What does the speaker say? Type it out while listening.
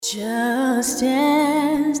Just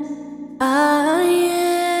as I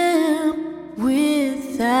am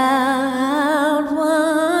without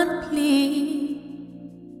one plea,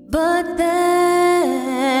 but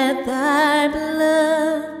that thy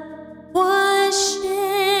blood was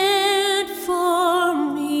shed for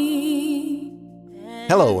me.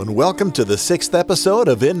 Hello and welcome to the 6th episode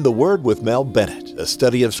of In the Word with Mel Bennett, a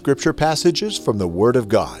study of scripture passages from the Word of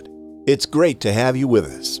God. It's great to have you with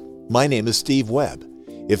us. My name is Steve Webb.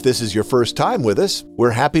 If this is your first time with us,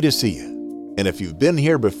 we're happy to see you. And if you've been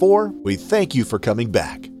here before, we thank you for coming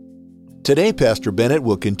back. Today, Pastor Bennett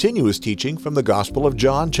will continue his teaching from the Gospel of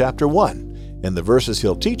John, chapter 1, and the verses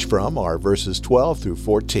he'll teach from are verses 12 through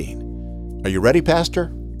 14. Are you ready,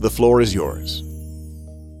 Pastor? The floor is yours.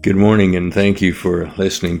 Good morning, and thank you for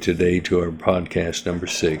listening today to our podcast number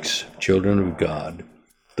 6, Children of God.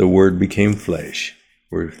 The Word became flesh.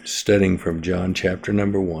 We're studying from John chapter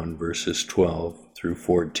number 1, verses 12 through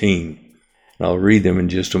 14. I'll read them in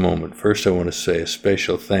just a moment. First, I want to say a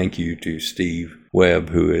special thank you to Steve Webb,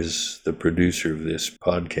 who is the producer of this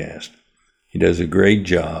podcast. He does a great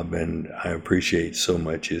job, and I appreciate so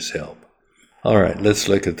much his help. All right, let's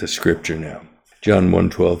look at the scripture now. John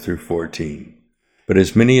 1:12 through 14. But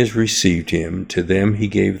as many as received him, to them he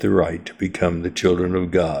gave the right to become the children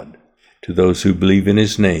of God, to those who believe in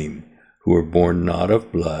his name, who were born not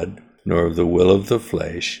of blood, nor of the will of the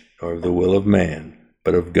flesh, nor of the will of man,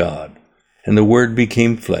 but of God. And the Word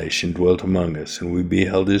became flesh and dwelt among us, and we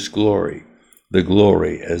beheld his glory, the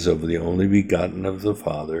glory as of the only begotten of the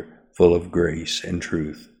Father, full of grace and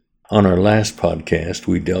truth. On our last podcast,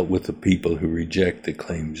 we dealt with the people who reject the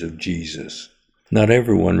claims of Jesus. Not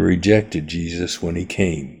everyone rejected Jesus when he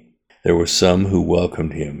came. There were some who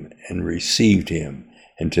welcomed him and received him,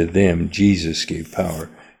 and to them Jesus gave power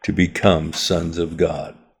to become sons of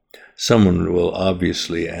God. Someone will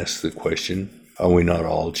obviously ask the question, are we not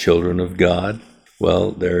all children of God? Well,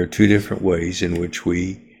 there are two different ways in which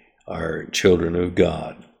we are children of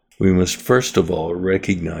God. We must first of all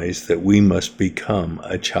recognize that we must become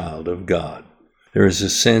a child of God. There is a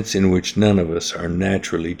sense in which none of us are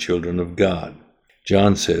naturally children of God.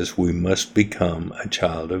 John says we must become a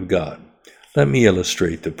child of God. Let me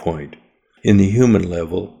illustrate the point. In the human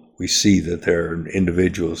level, we see that there are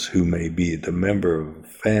individuals who may be the member of a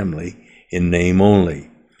family in name only.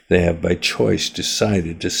 They have by choice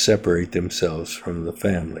decided to separate themselves from the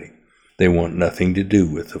family. They want nothing to do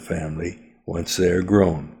with the family once they are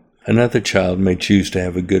grown. Another child may choose to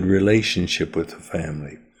have a good relationship with the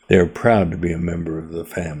family. They are proud to be a member of the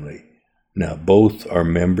family. Now both are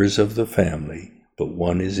members of the family, but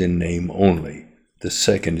one is in name only. The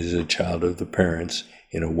second is a child of the parents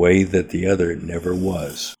in a way that the other never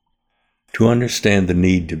was. To understand the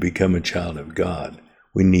need to become a child of God,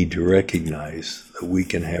 we need to recognize that we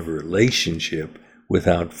can have a relationship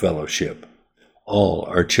without fellowship. All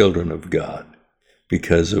are children of God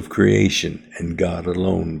because of creation, and God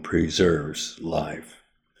alone preserves life.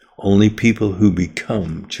 Only people who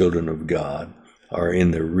become children of God are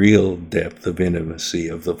in the real depth of intimacy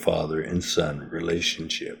of the Father and Son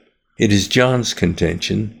relationship. It is John's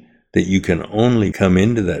contention that you can only come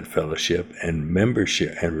into that fellowship and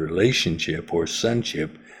membership and relationship or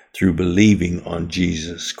sonship through believing on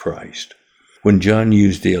Jesus Christ. When John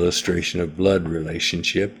used the illustration of blood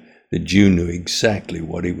relationship, the Jew knew exactly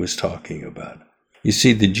what he was talking about. You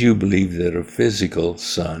see, the Jew believed that a physical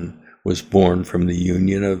son was born from the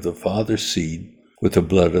union of the father's seed with the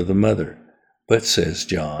blood of the mother. But, says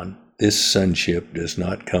John, this sonship does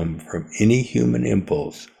not come from any human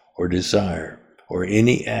impulse or desire, or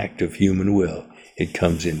any act of human will. It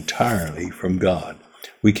comes entirely from God.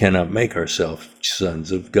 We cannot make ourselves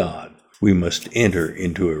sons of God. We must enter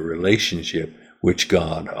into a relationship which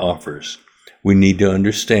God offers. We need to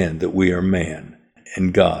understand that we are man,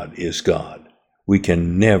 and God is God. We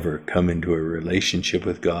can never come into a relationship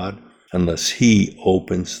with God unless He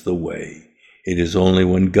opens the way. It is only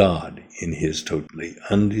when God, in His totally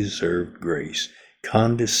undeserved grace,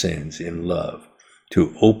 condescends in love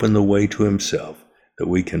to open the way to Himself, that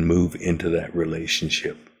we can move into that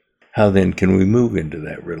relationship. How then can we move into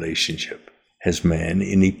that relationship? Has man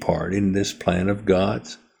any part in this plan of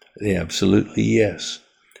God's? Absolutely yes.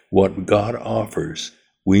 What God offers,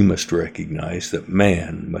 we must recognize that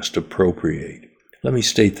man must appropriate. Let me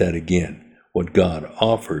state that again. What God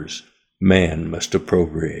offers, man must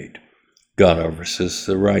appropriate. God offers us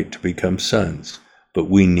the right to become sons, but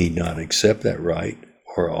we need not accept that right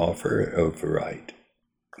or offer of the right.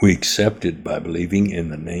 We accept it by believing in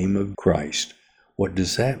the name of Christ. What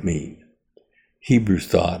does that mean? Hebrew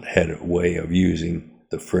thought had a way of using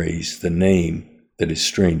the phrase, the name, that is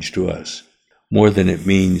strange to us. More than it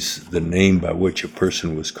means the name by which a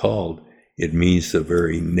person was called, it means the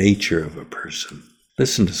very nature of a person.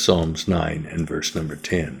 Listen to Psalms 9 and verse number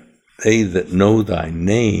 10. They that know thy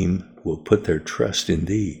name will put their trust in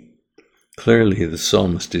thee. Clearly, the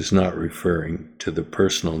psalmist is not referring to the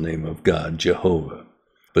personal name of God, Jehovah,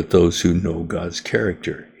 but those who know God's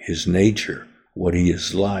character, his nature, what he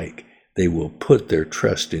is like. They will put their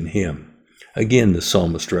trust in him. Again, the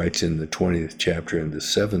psalmist writes in the 20th chapter and the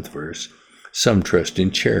 7th verse, some trust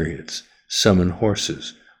in chariots, some in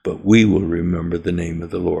horses, but we will remember the name of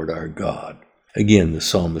the Lord our God. Again, the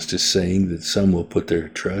psalmist is saying that some will put their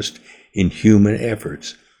trust in human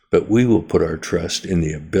efforts, but we will put our trust in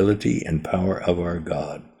the ability and power of our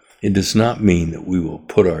God. It does not mean that we will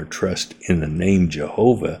put our trust in the name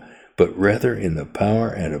Jehovah, but rather in the power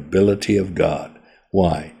and ability of God.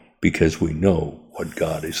 Why? Because we know what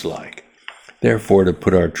God is like. Therefore, to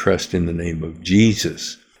put our trust in the name of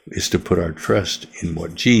Jesus is to put our trust in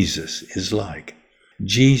what Jesus is like.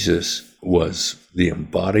 Jesus was the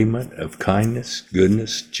embodiment of kindness,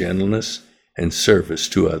 goodness, gentleness, and service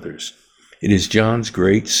to others. It is John's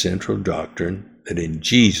great central doctrine that in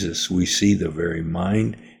Jesus we see the very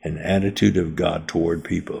mind and attitude of God toward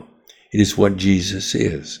people. It is what Jesus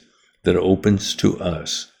is that opens to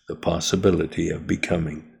us the possibility of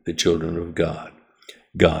becoming the children of God.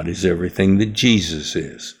 God is everything that Jesus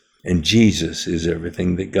is, and Jesus is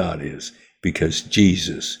everything that God is, because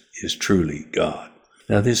Jesus is truly God.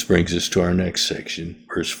 Now this brings us to our next section,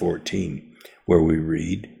 verse 14, where we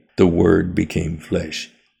read, the Word became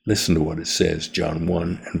flesh. Listen to what it says, John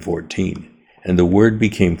 1 and 14. And the Word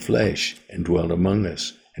became flesh and dwelt among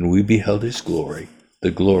us, and we beheld his glory,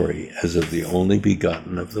 the glory as of the only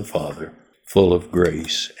begotten of the Father, full of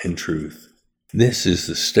grace and truth. This is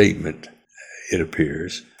the statement, it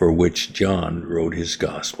appears, for which John wrote his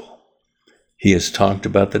gospel. He has talked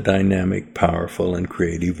about the dynamic, powerful, and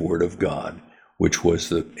creative Word of God, which was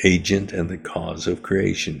the agent and the cause of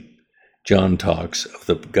creation. John talks of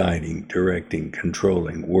the guiding, directing,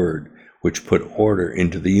 controlling Word, which put order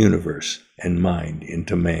into the universe and mind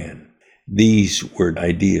into man. These were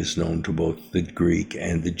ideas known to both the Greek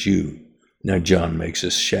and the Jew. Now John makes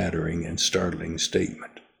a shattering and startling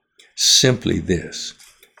statement. Simply this,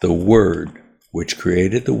 the Word which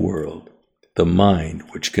created the world, the mind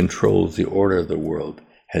which controls the order of the world,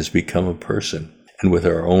 has become a person, and with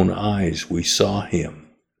our own eyes we saw him.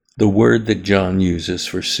 The word that John uses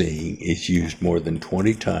for seeing is used more than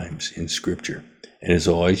 20 times in Scripture, and is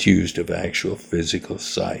always used of actual physical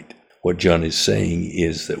sight. What John is saying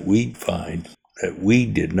is that we find that we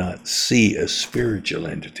did not see a spiritual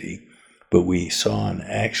entity, but we saw an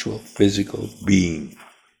actual physical being.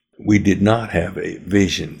 We did not have a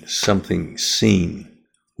vision, something seen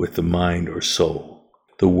with the mind or soul.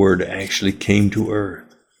 The Word actually came to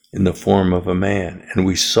earth in the form of a man, and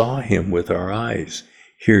we saw him with our eyes.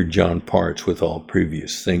 Here John parts with all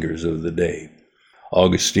previous thinkers of the day.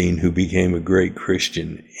 Augustine, who became a great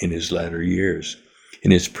Christian in his latter years,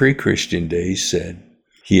 in his pre-Christian days said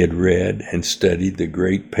he had read and studied the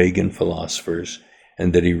great pagan philosophers,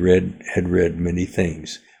 and that he had read many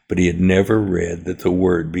things, but he had never read that the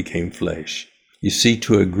Word became flesh. You see,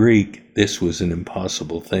 to a Greek, this was an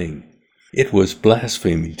impossible thing. It was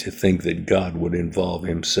blasphemy to think that God would involve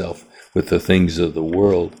himself with the things of the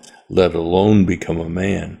world, let alone become a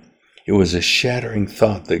man. It was a shattering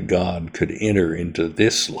thought that God could enter into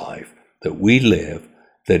this life that we live,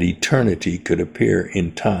 that eternity could appear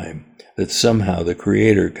in time, that somehow the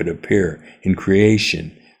Creator could appear in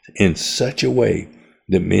creation in such a way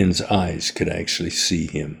that men's eyes could actually see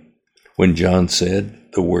him. When John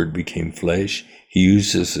said the Word became flesh, he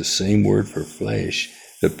uses the same word for flesh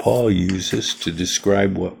that Paul uses to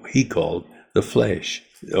describe what he called the flesh,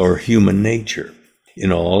 or human nature,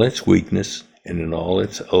 in all its weakness and in all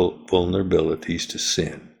its vulnerabilities to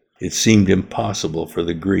sin. It seemed impossible for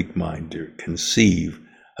the Greek mind to conceive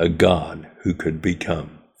a God who could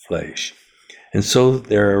become flesh. And so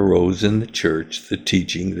there arose in the church the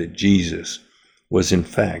teaching that Jesus was in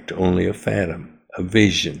fact only a phantom, a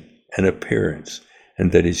vision, an appearance,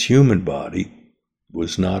 and that his human body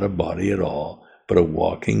was not a body at all, but a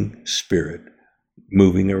walking spirit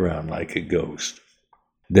moving around like a ghost.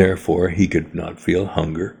 Therefore, he could not feel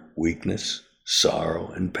hunger, weakness,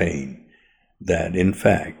 sorrow, and pain. That, in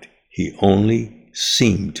fact, he only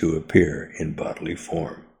seemed to appear in bodily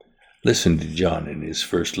form. Listen to John in his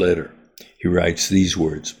first letter. He writes these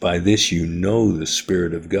words, "By this you know the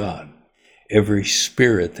Spirit of God. Every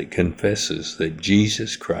spirit that confesses that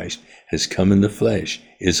Jesus Christ has come in the flesh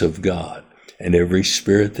is of God, and every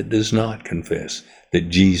spirit that does not confess that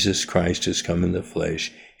Jesus Christ has come in the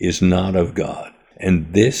flesh is not of God.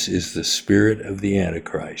 And this is the spirit of the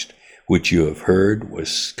Antichrist, which you have heard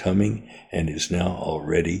was coming and is now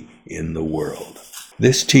already in the world.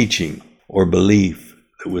 This teaching or belief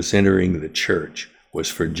that was entering the church was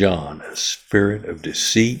for John a spirit of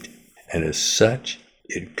deceit, and as such,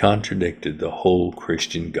 it contradicted the whole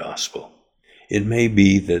Christian gospel. It may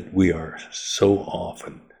be that we are so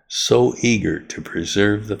often so eager to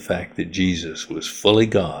preserve the fact that Jesus was fully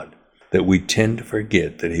God that we tend to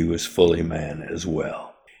forget that he was fully man as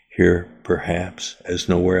well. Here, perhaps, as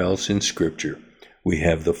nowhere else in Scripture, we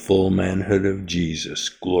have the full manhood of Jesus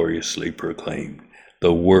gloriously proclaimed.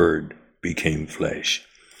 The Word became flesh.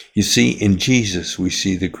 You see, in Jesus we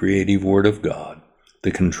see the creative Word of God,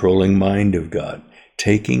 the controlling mind of God,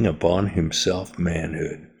 taking upon himself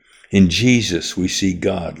manhood. In Jesus we see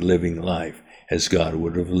God living life as God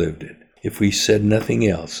would have lived it. If we said nothing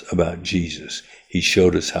else about Jesus, he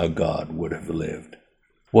showed us how God would have lived.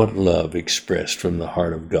 What love expressed from the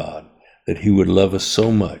heart of God, that he would love us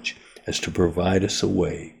so much as to provide us a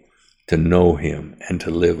way to know him and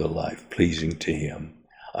to live a life pleasing to him.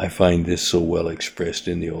 I find this so well expressed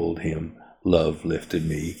in the old hymn, Love Lifted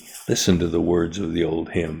Me. Listen to the words of the old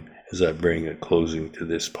hymn as I bring a closing to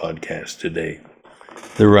this podcast today.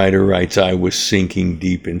 The writer writes, I was sinking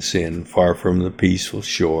deep in sin, far from the peaceful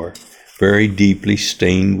shore, very deeply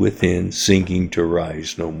stained within, sinking to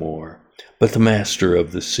rise no more. But the master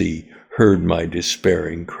of the sea heard my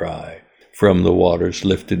despairing cry. From the waters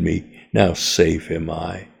lifted me, now safe am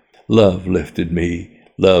I. Love lifted me,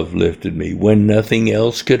 when nothing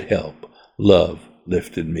else could help. Love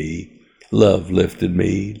lifted me, love lifted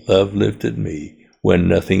me, love lifted me, when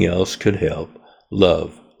nothing else could help.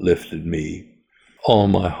 Love lifted me. All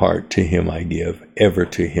my heart to him I give, ever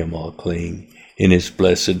to him I'll cling. In his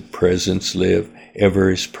blessed presence live, ever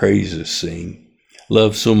his praises sing.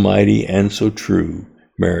 Love so mighty and so true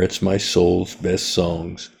merits my soul's best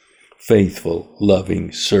songs. Faithful,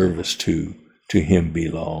 loving service to him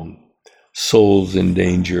belong. Souls in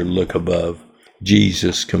danger look above,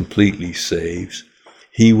 Jesus completely saves.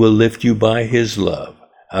 He will lift you by his love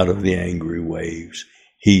out of the angry waves.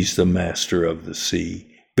 He's the master of the sea,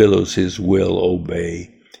 billows his will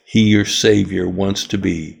obey. He your Savior wants to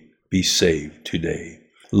be saved today.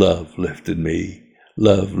 Love lifted me,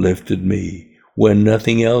 when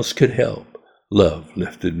nothing else could help. Love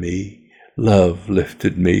lifted me, love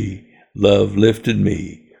lifted me, love lifted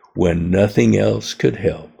me, when nothing else could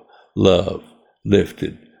help. Love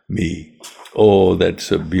lifted me. Oh, that's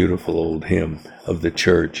a beautiful old hymn of the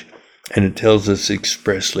church. And it tells us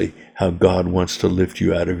expressly how God wants to lift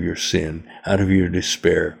you out of your sin, out of your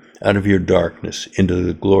despair, out of your darkness, into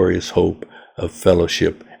the glorious hope of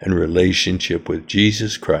fellowship and relationship with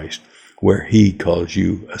Jesus Christ, where he calls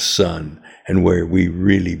you a son and where we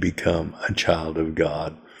really become a child of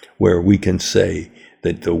God, where we can say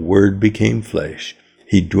that the Word became flesh,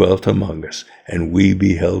 he dwelt among us, and we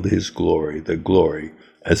beheld his glory, the glory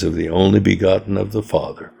as of the only begotten of the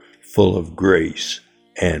Father, full of grace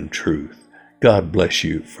and truth. God bless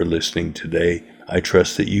you for listening today. I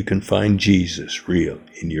trust that you can find Jesus real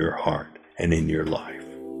in your heart and in your life.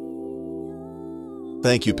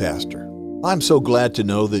 Thank you, Pastor. I'm so glad to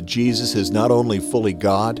know that Jesus is not only fully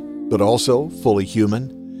God, but also fully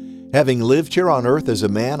human. Having lived here on earth as a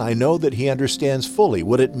man, I know that he understands fully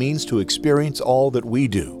what it means to experience all that we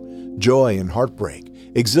do: joy and heartbreak,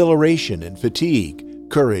 exhilaration and fatigue,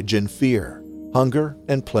 courage and fear, hunger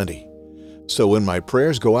and plenty. So when my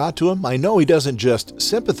prayers go out to him, I know he doesn't just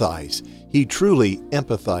sympathize, he truly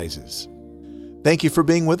empathizes. Thank you for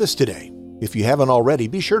being with us today. If you haven't already,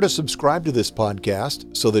 be sure to subscribe to this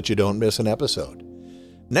podcast so that you don't miss an episode.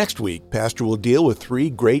 Next week, Pastor will deal with 3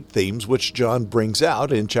 great themes which John brings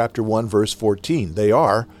out in chapter 1, verse 14. They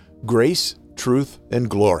are grace, truth, and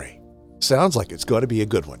glory. Sounds like it's going to be a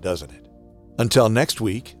good one, doesn't it? Until next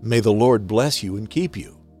week, may the Lord bless you and keep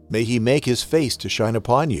you. May he make his face to shine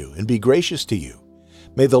upon you and be gracious to you.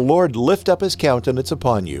 May the Lord lift up his countenance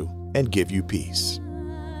upon you and give you peace.